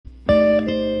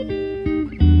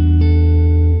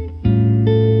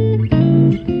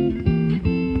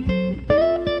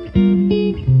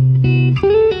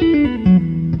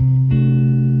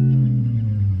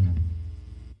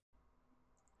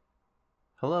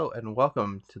Hello and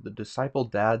welcome to the Disciple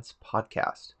Dads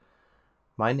podcast.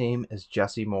 My name is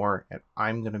Jesse Moore and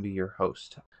I'm going to be your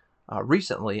host.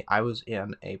 Recently, I was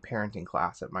in a parenting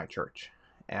class at my church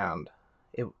and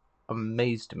it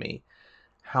amazed me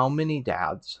how many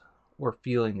dads were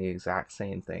feeling the exact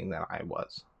same thing that I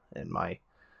was in my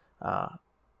uh,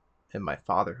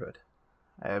 fatherhood.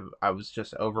 I was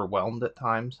just overwhelmed at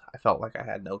times. I felt like I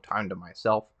had no time to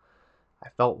myself. I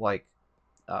felt like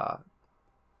uh,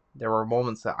 there were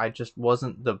moments that I just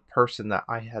wasn't the person that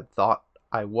I had thought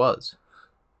I was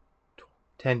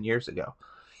 10 years ago.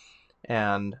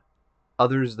 And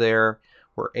others there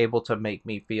were able to make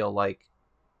me feel like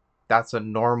that's a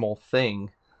normal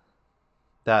thing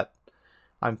that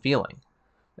I'm feeling.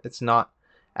 It's not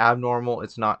abnormal,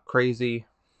 it's not crazy.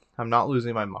 I'm not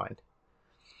losing my mind.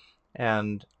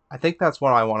 And I think that's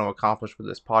what I want to accomplish with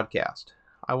this podcast.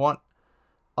 I want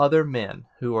other men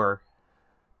who are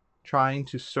trying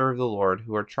to serve the Lord,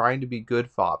 who are trying to be good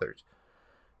fathers,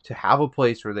 to have a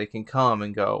place where they can come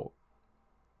and go,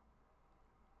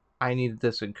 I need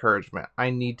this encouragement.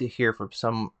 I need to hear from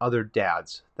some other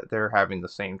dads that they're having the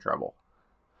same trouble.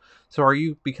 So are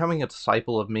you becoming a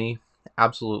disciple of me?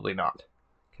 Absolutely not.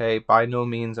 Okay, by no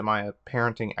means am I a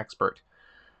parenting expert.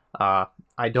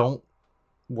 I don't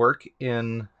work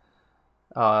in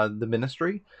the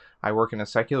ministry. I work in a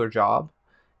secular job,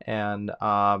 and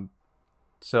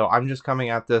so I'm just coming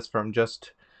at this from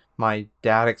just my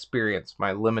dad experience,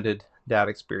 my limited dad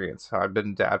experience. I've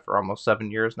been dad for almost 7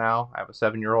 years now. I have a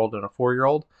 7-year-old and a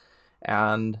 4-year-old.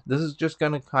 And this is just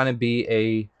going to kind of be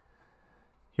a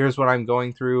here's what I'm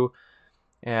going through,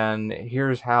 and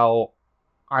here's how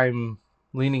I'm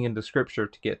leaning into scripture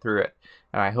to get through it.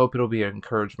 And I hope it'll be an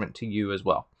encouragement to you as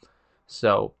well.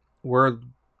 So, we're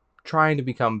trying to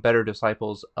become better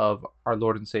disciples of our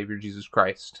Lord and Savior Jesus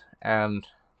Christ, and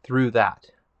through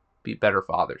that, be better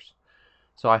fathers.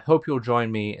 So, I hope you'll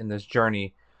join me in this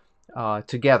journey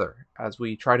together as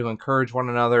we try to encourage one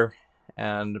another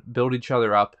and build each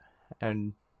other up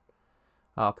and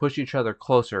push each other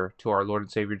closer to our Lord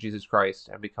and Savior Jesus Christ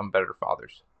and become better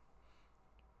fathers.